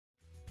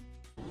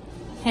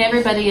Hey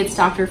everybody, it's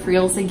Dr.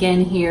 Friels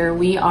again here.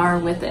 We are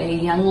with a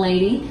young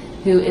lady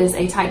who is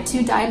a type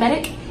 2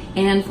 diabetic,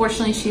 and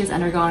unfortunately she has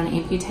undergone an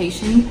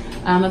amputation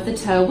of the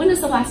toe. When is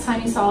the last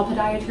time you saw a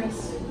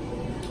podiatrist?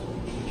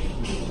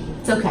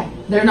 It's okay,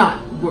 they're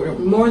not.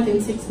 More than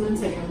 6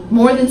 months ago.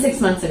 More than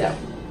 6 months ago.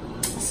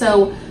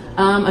 So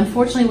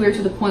unfortunately we're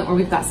to the point where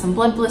we've got some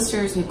blood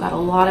blisters, we've got a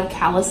lot of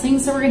callousing,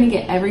 so we're gonna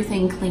get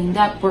everything cleaned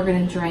up. We're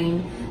gonna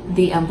drain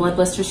the blood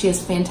blisters. She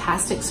has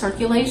fantastic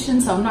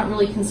circulation, so I'm not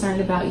really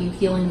concerned about you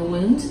healing the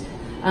wound.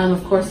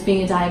 Of course,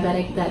 being a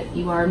diabetic, that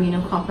you are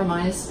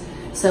immunocompromised,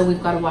 so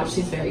we've got to watch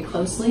these very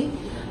closely.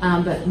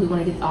 But we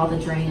want to get all the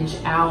drainage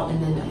out,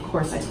 and then of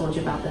course I told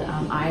you about the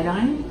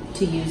iodine,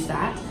 to use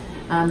that.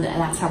 And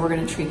that's how we're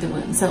going to treat the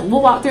wound. So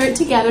we'll walk through it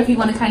together if you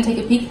want to kind of take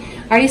a peek.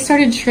 I already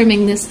started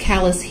trimming this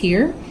callus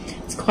here.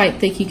 It's quite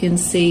thick. You can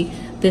see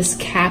this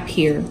cap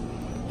here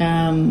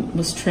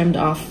was trimmed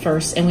off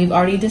first, and we've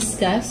already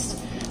discussed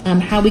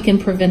how we can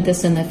prevent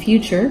this in the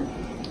future.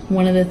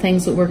 One of the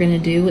things that we're going to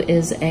do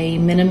is a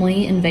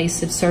minimally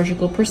invasive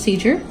surgical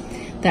procedure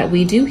that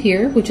we do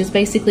here, which is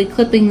basically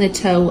clipping the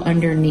toe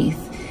underneath.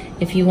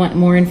 If you want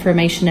more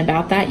information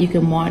about that, you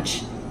can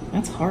watch,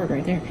 that's hard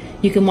right there.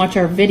 You can watch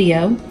our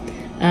video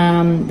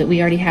that we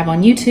already have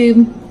on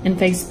YouTube and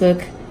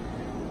Facebook.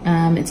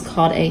 It's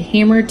called a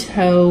hammer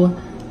toe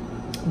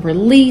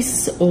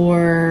release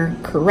or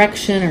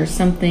correction or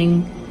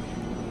something.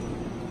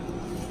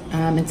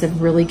 It's a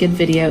really good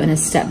video and a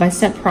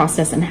step-by-step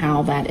process and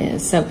how that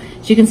is. So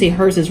as you can see,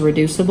 hers is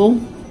reducible.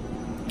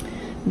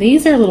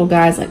 These are little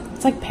guys, like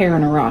it's like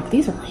paring a rock.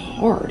 These are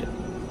hard.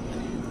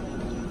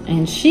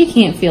 And she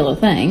can't feel a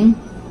thing,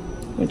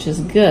 which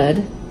is good.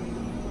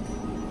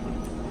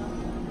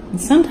 And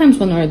sometimes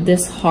when they're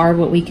this hard,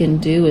 what we can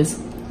do is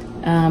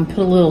put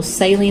a little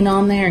saline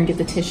on there and get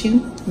the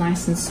tissue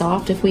nice and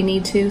soft if we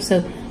need to.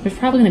 So there's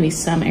probably going to be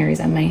some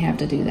areas I may have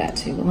to do that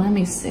too, but let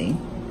me see.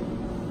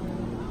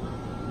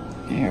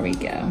 There we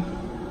go.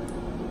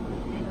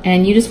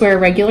 And you just wear a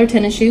regular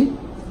tennis shoe?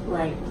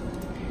 Right.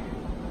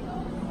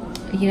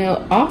 You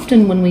know,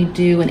 often when we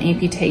do an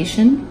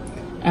amputation,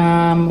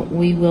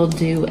 we will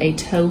do a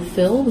toe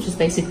fill, which is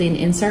basically an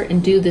insert,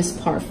 and do this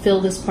part,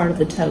 fill this part of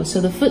the toe. So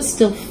the foot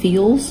still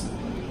feels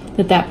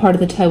that that part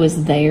of the toe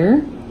is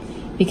there,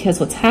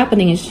 because what's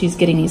happening is she's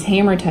getting these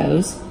hammer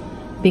toes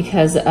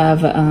because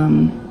of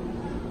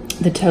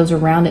the toes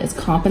around it is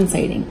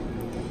compensating.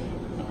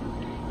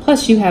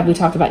 Plus we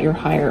talked about your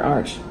higher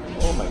arch.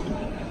 Oh my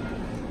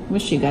God.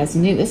 Wish you guys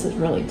knew this is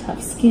really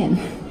tough skin.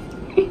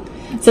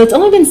 So it's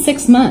only been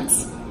 6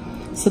 months.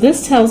 So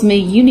this tells me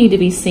you need to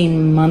be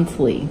seen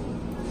monthly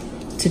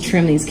to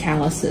trim these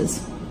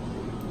calluses.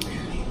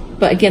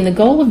 But again, the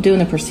goal of doing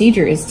the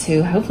procedure is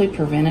to hopefully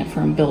prevent it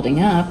from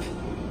building up.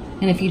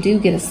 And if you do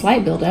get a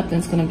slight buildup, then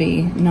it's going to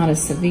be not as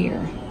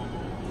severe.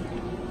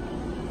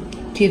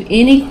 Do you have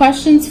any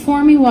questions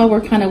for me while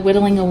we're kind of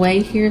whittling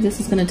away here? This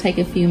is going to take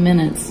a few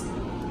minutes.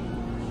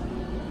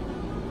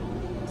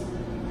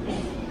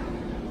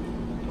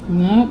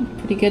 No,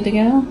 pretty good to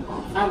go?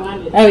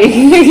 Oh,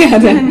 yeah.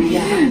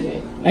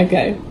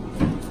 Okay.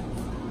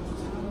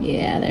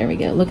 Yeah, there we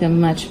go. Looking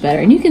much better.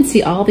 And you can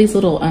see all these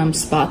little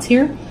spots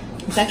here.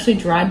 It's actually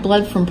dried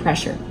blood from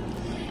pressure.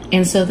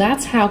 And so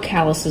that's how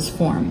calluses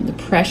form. The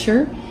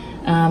pressure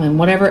in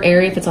whatever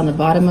area, if it's on the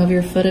bottom of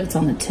your foot, if it's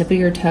on the tip of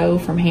your toe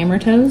from hammer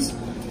toes,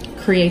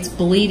 creates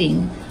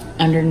bleeding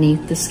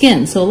underneath the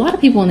skin. So a lot of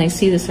people, when they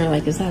see this, are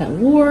like, is that a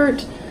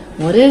wart?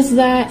 What is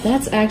that?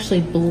 That's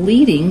actually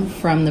bleeding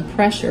from the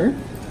pressure.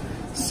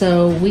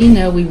 So we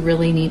know we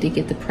really need to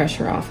get the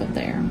pressure off of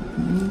there.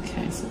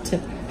 Okay, so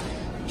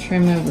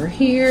trim over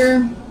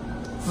here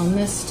on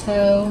this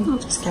toe. I'm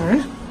just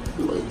gonna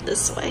move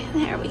this way.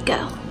 There we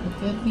go.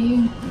 Good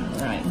view.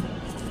 All right.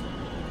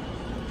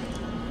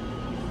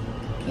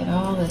 Get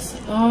all this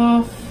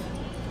off.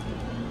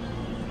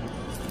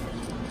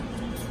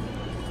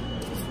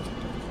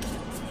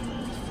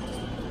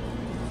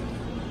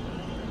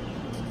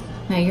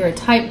 Now you're a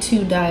type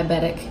 2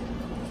 diabetic.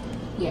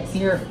 Yes.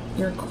 You're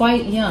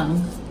quite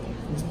young.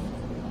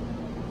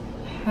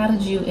 How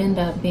did you end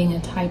up being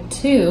a type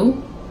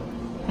 2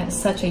 at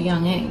such a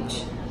young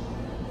age?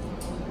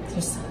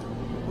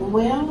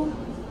 Well,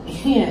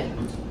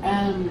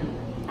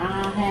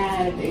 I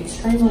had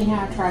extremely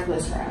high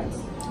triglycerides.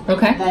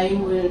 Okay. They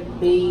would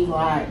be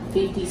like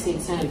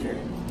 5,600.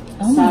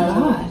 Oh my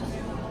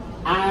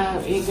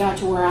God. It got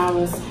to where I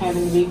was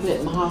having to be put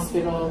in the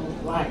hospital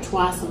like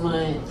twice a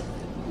month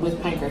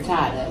with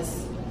pancreatitis.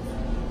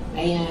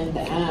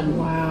 And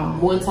wow.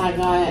 Once I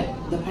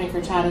got the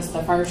pancreatitis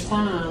the first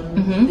time,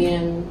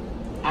 then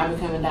I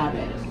became a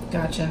diabetic.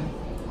 Gotcha.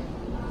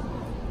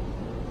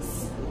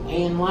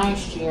 And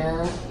last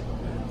year,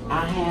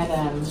 I had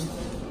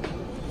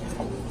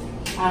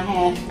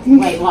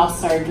weight loss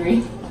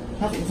surgery.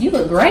 You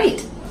look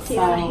great. Do you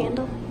want a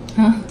handle?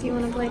 Huh? Do you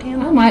want a blade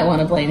handle? I might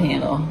want a blade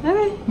handle.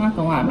 Okay. I'm not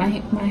gonna lie,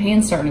 my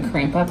hand's starting to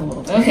cramp up a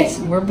little bit. Okay,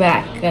 so we're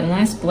back. Got a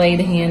nice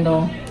blade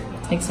handle.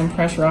 Take some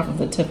pressure off of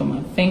the tip of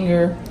my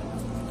finger.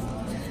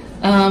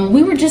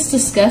 We were just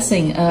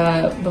discussing,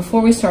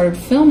 before we started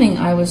filming,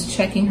 I was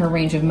checking her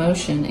range of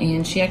motion,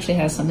 and she actually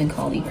has something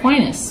called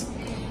equinus,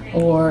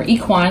 or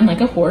equine,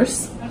 like a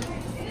horse.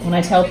 When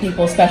I tell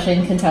people, especially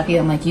in Kentucky,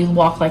 I'm like, you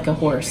walk like a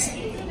horse.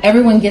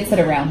 Everyone gets it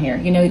around here.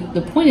 You know,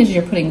 the point is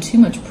you're putting too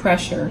much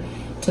pressure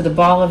to the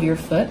ball of your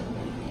foot,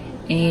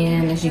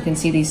 and as you can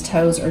see, these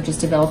toes are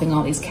just developing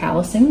all these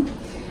callousing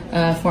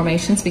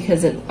formations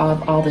because of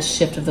all the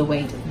shift of the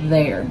weight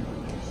there.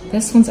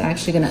 This one's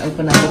actually going to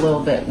open up a little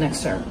bit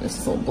next to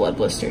this little blood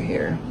blister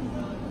here.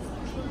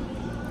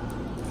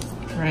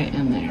 Right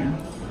in there.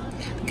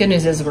 The good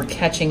news is we're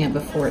catching it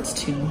before it's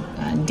too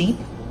deep.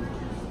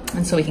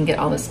 And so we can get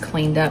all this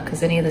cleaned up,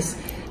 because any of this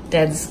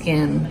dead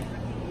skin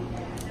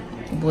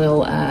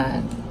will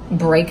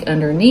break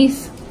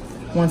underneath.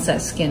 Once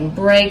that skin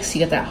breaks, you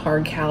get that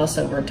hard callus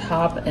over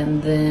top,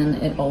 and then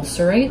it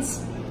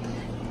ulcerates.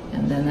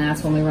 And then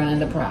that's when we run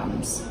into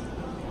problems.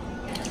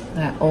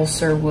 That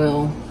ulcer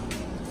will,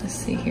 let's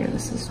see here,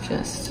 this is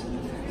just,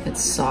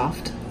 it's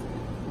soft.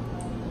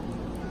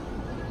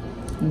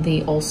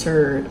 The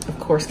ulcer, of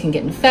course, can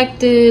get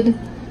infected,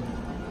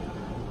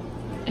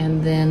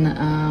 and then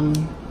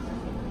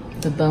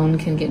the bone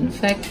can get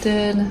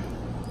infected.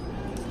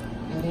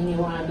 And then you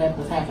wind up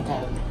with half a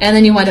toe. And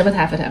then you wind up with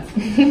half a toe.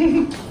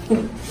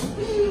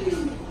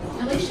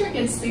 At least you're in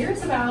good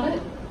spirits about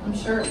it. I'm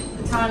sure at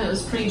the time it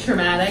was pretty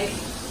traumatic.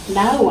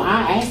 No,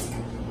 I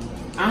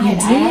had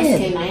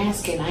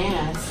asked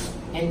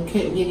and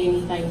couldn't get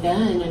anything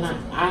done, and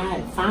I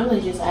had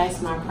finally just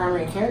asked my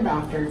primary care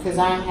doctor, because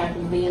I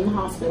happened to be in the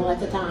hospital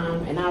at the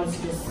time, and I was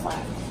just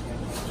like,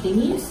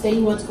 can you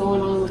see what's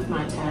going on with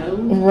my toe?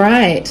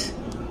 Right.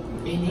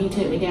 And he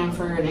took me down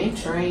for an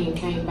x-ray and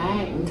came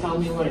back and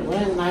told me what it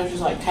was, and I was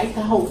just like, take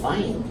the whole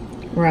thing.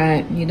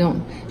 Right, you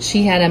don't.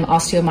 She had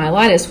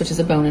osteomyelitis, which is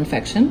a bone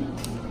infection.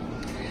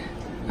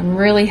 I'm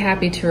really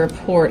happy to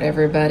report,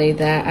 everybody,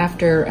 that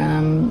after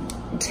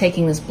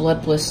taking this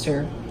blood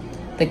blister,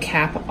 the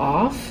cap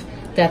off,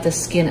 that the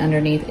skin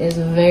underneath is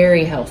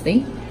very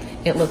healthy.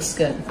 It looks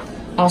good.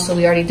 Also,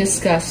 we already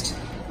discussed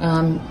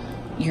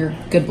your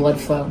good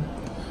blood flow.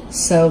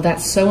 So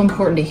that's so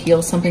important to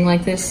heal something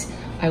like this.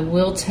 I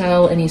will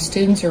tell any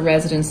students or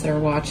residents that are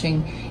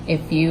watching,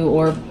 if you,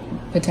 or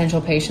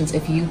potential patients,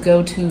 if you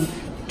go to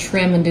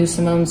trim and do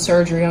some own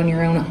surgery on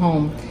your own at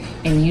home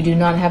and you do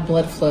not have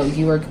blood flow,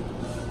 you are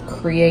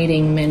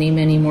creating many,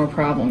 many more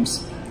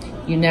problems.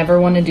 You never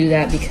want to do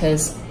that,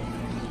 because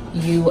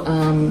you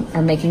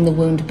are making the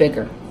wound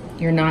bigger.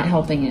 You're not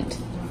helping it.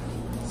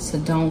 So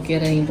don't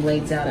get any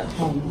blades out at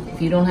home.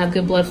 If you don't have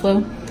good blood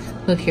flow,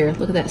 look here,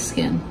 look at that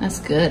skin. That's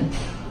good.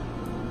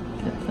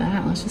 Look at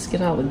that. Let's just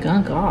get all the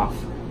gunk off.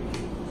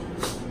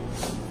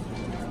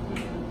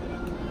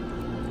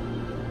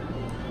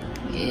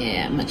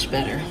 Yeah, much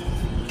better.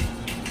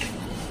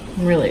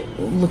 I'm really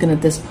looking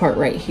at this part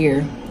right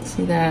here.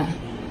 See that?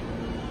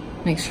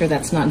 Make sure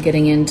that's not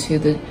getting into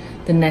the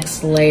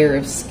next layer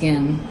of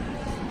skin.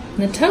 And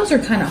the toes are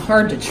kind of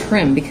hard to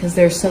trim because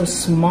they're so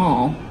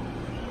small.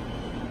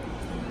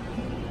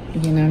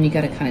 You know, and you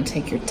got to kind of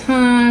take your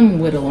time,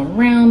 whittle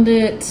around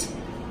it.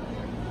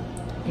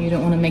 You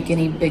don't want to make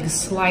any big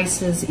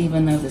slices,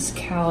 even though this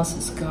callus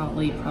is,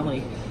 golly,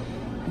 probably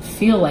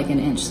feel like an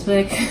inch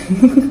thick.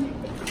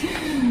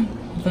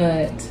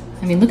 But,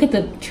 I mean, look at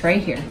the tray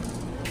here.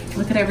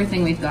 Look at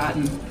everything we've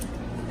gotten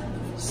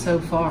so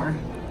far.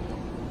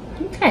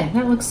 Okay,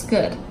 that looks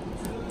good.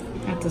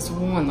 Got this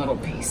one little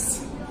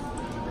piece.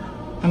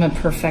 I'm a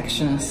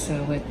perfectionist,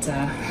 so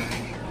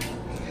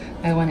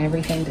I want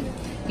everything to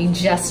be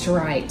just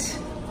right.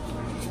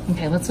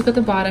 Okay, let's look at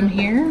the bottom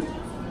here.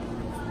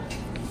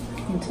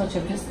 Can you touch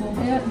up just a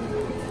little bit?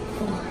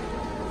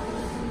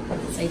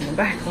 Let's even the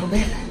back a little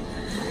bit.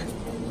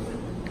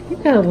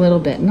 We've got a little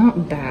bit,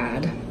 not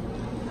bad.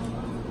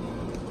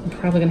 I'm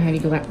probably gonna have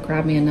you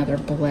grab me another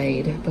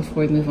blade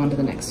before we move on to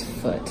the next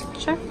foot.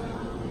 Sure.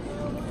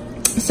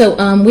 So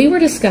we were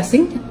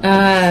discussing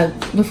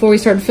before we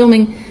started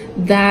filming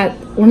that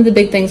one of the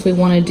big things we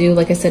want to do,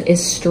 like I said,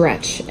 is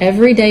stretch.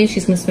 Every day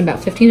she's going to spend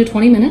about 15 to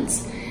 20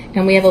 minutes,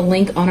 and we have a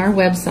link on our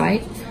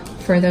website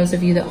for those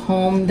of you at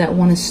home that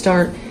want to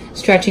start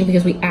stretching,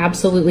 because we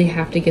absolutely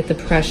have to get the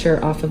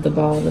pressure off of the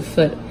ball of the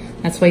foot.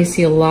 That's why you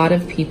see a lot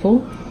of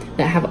people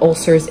that have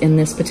ulcers in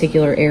this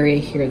particular area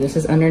here. This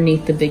is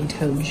underneath the big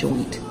toe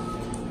joint.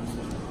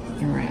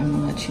 All right, I'm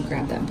going to let you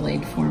grab that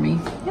blade for me.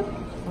 Yep.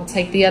 I'll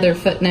take the other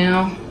foot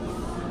now.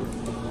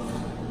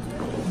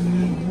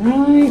 All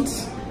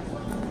right.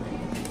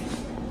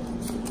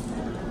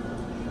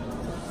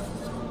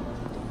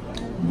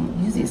 I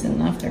don't use these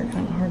enough, they're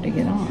kind of hard to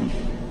get on.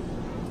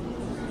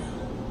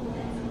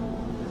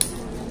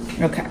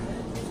 Okay.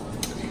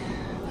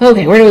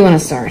 Okay, where do we want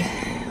to start?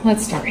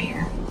 Let's start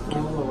here.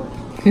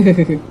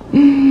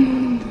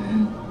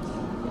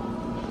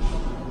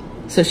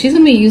 So she's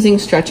going to be using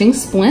stretching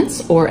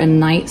splints, or a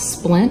night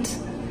splint,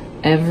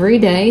 every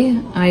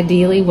day.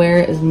 Ideally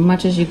wear as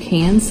much as you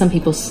can. Some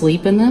people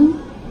sleep in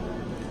them.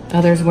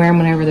 Others wear them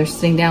whenever they're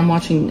sitting down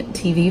watching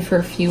TV for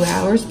a few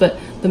hours. But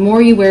the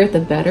more you wear it, the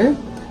better.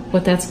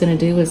 What that's going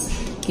to do is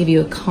give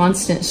you a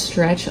constant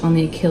stretch on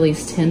the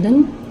Achilles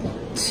tendon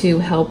to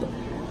help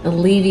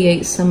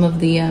alleviate some of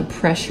the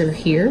pressure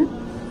here.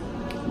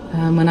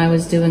 When I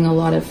was doing a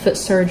lot of foot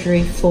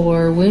surgery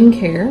for wound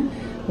care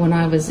when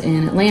I was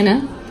in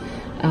Atlanta,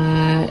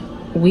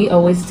 we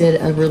always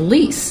did a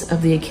release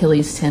of the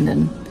Achilles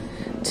tendon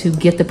to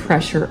get the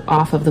pressure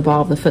off of the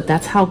ball of the foot.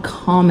 That's how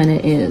common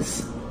it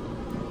is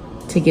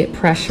to get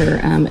pressure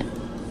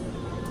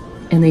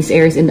in these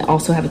areas, and to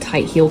also have a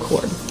tight heel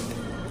cord.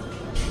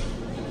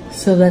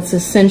 So that's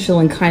essential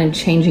in kind of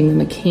changing the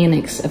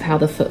mechanics of how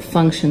the foot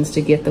functions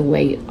to get the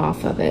weight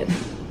off of it.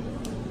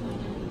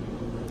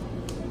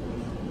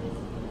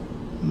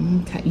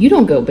 Okay, you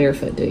don't go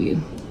barefoot, do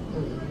you?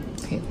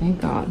 Okay, thank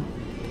God.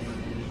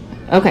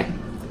 Okay,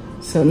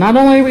 so not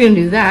only are we gonna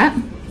do that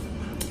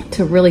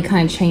to really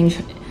kind of change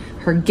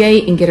her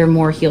gait and get her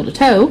more heel to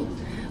toe,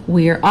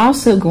 we are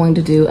also going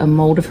to do a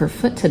mold of her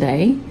foot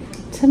today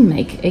to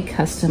make a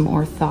custom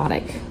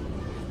orthotic.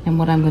 And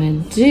what I'm gonna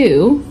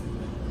do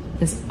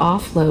is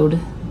offload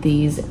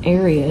these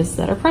areas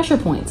that are pressure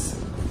points.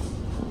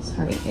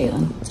 Sorry,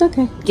 Aylin. It's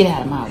okay. Get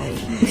out of my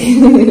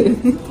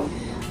way.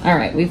 All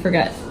right, we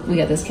got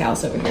this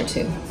callus over here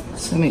too.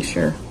 So make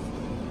sure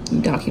you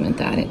document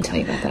that. I didn't tell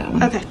you about that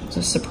one. Okay. It's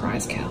a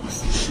surprise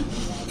callus.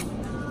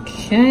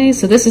 Okay,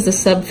 so this is the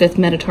sub-fifth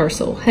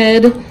metatarsal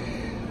head.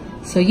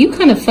 So you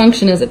kind of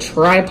function as a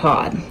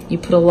tripod. You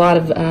put a lot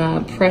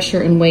of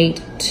pressure and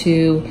weight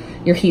to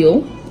your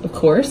heel, of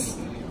course,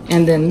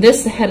 and then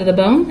this head of the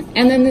bone,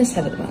 and then this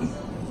head of the bone.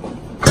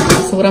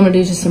 So what I'm gonna do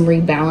is just some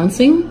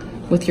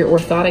rebalancing with your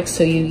orthotics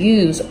so you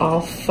use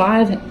all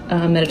 5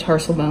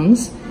 metatarsal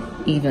bones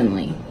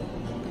evenly.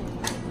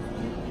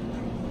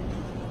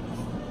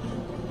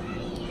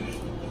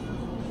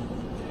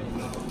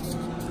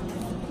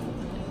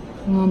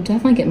 Well, I'm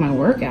definitely getting my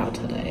workout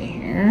today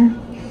here.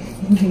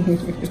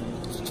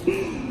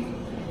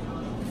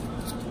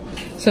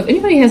 So if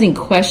anybody has any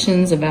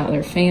questions about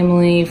their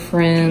family,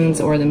 friends,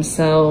 or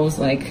themselves,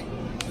 like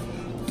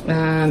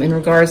in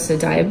regards to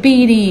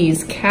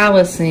diabetes,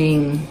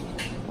 callousing,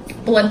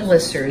 blood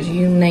blisters,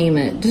 you name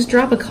it, just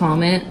drop a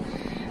comment.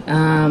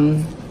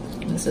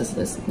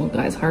 This little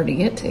guy's hard to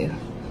get to.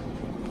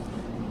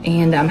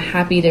 And I'm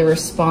happy to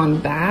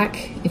respond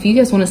back. If you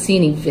guys want to see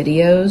any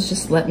videos,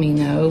 just let me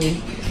know.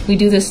 We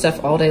do this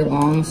stuff all day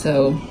long,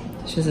 so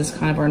it's just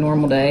kind of our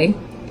normal day.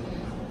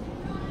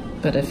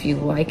 But if you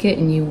like it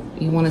and you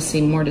want to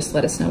see more, just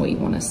let us know what you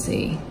want to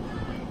see.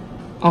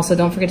 Also,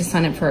 don't forget to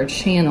sign up for our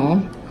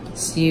channel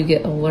so you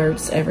get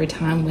alerts every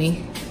time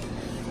we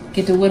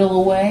get to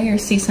whittle away or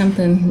see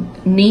something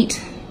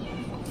neat.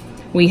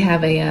 We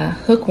have a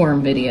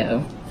hookworm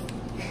video.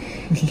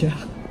 Yeah.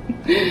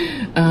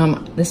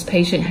 This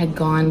patient had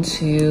gone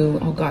to,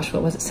 oh gosh,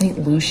 what was it? St.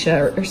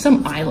 Lucia or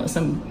some island,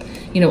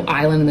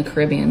 island in the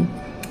Caribbean,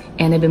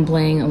 and had been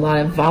playing a lot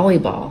of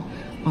volleyball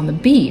on the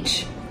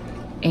beach.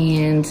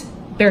 And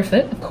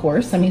barefoot, of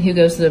course. I mean, who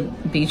goes to the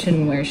beach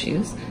and wears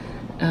shoes?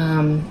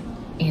 And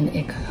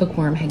a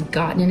hookworm had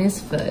gotten in his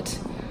foot.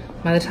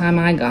 By the time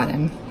I got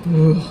him,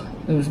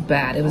 it was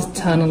bad. It was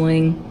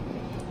tunneling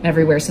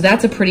everywhere. So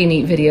that's a pretty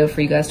neat video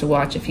for you guys to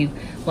watch if you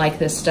like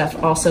this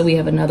stuff. Also, we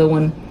have another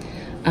one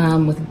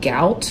with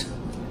gout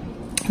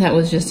that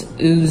was just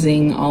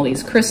oozing all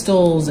these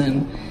crystals,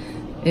 and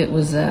it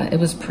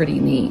was pretty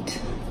neat.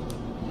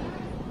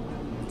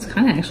 It's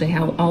kind of actually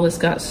how all this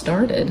got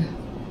started.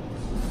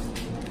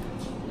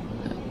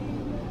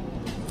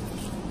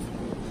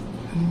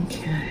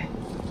 Okay.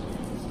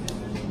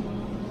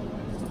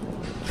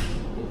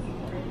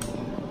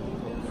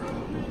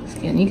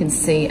 Skin, you can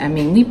see, I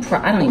mean,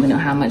 I don't even know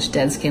how much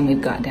dead skin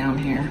we've got down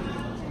here.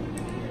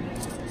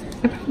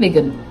 I'd probably be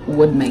a good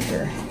wood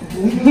maker.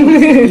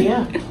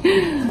 Yeah.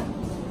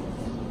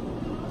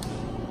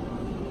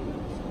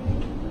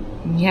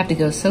 You have to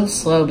go so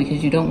slow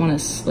because you don't want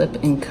to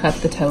slip and cut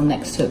the toe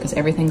next to it because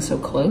everything's so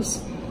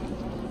close.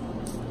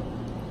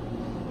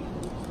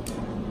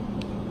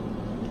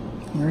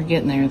 We're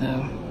getting there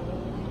though.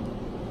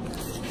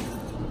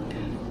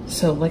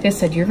 So like I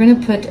said, you're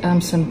going to put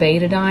some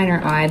betadine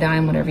or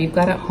iodine, whatever you've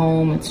got at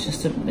home.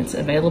 It's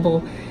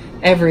available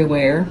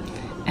everywhere.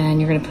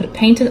 And you're going to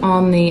paint it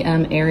on the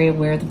area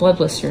where the blood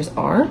blisters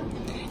are,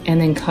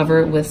 and then cover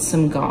it with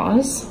some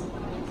gauze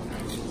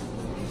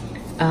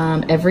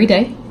every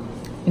day.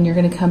 And you're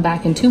going to come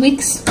back in 2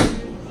 weeks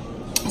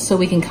so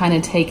we can kind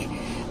of take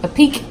a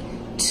peek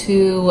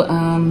to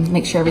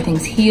make sure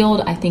everything's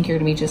healed. I think you're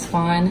going to be just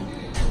fine,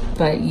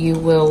 but you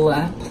will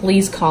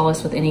please call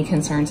us with any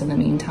concerns in the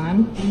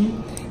meantime.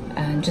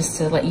 Mm-hmm. Just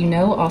to let you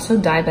know, also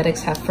diabetics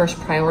have first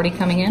priority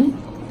coming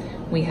in.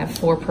 We have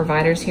 4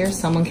 providers here.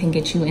 Someone can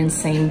get you in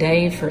same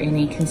day for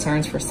any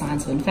concerns for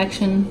signs of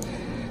infection,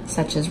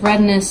 such as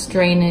redness,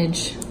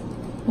 drainage.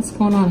 What's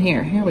going on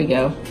here? Here we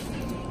go.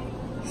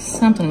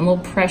 Something, a little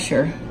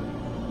pressure.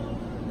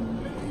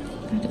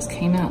 That just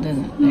came out,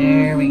 didn't it?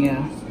 There we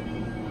go.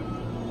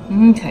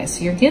 Okay,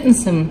 so you're getting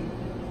some,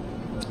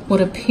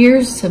 what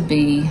appears to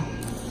be,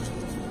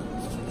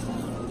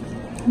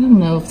 I don't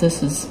know if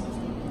this is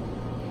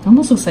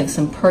Almost looks like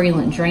some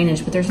purulent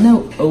drainage, but there's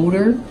no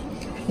odor.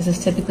 This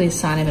is typically a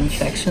sign of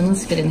infection.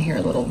 Let's get in here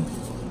a little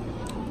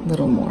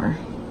more.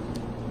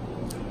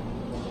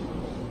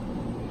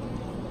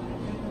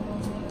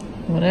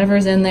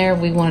 Whatever's in there,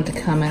 we want it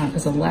to come out,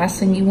 because the last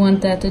thing you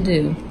want that to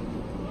do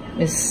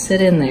is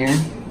sit in there.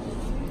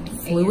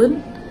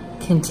 Fluid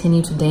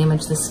continue to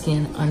damage the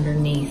skin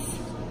underneath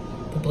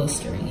the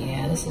blistering.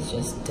 Yeah, this is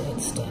just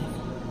dead stuff.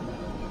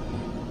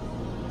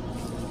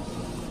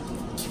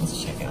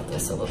 Let's check out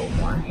this a little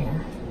more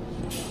here.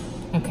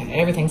 Okay,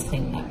 everything's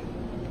cleaned up.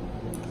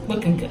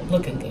 Looking good,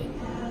 looking good.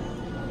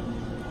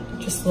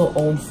 Just a little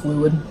old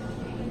fluid.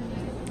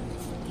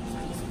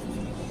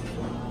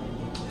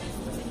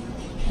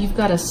 You've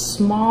got a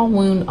small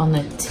wound on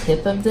the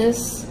tip of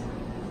this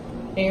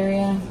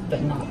area,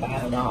 but not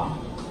bad at all.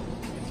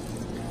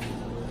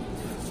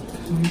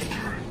 Okay.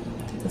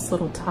 This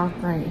little top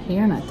right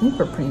here, and I think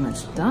we're pretty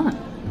much done.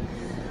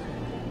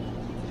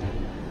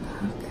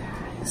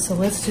 Okay, so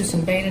let's do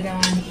some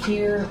betadine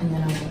here and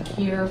then over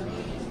here.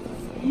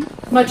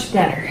 Much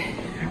better.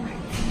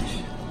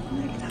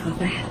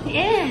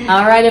 Yeah.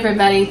 All right,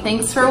 everybody.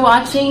 Thanks for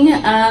watching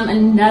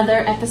another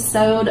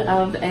episode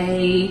of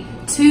a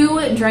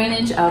 2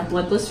 drainage of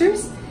blood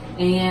blisters.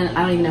 And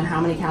I don't even know how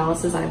many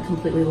calluses. I've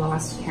completely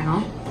lost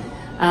count.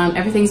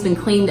 Everything's been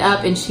cleaned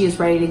up and she is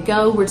ready to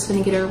go. We're just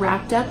going to get her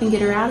wrapped up and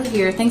get her out of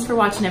here. Thanks for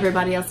watching,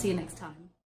 everybody. I'll see you next time.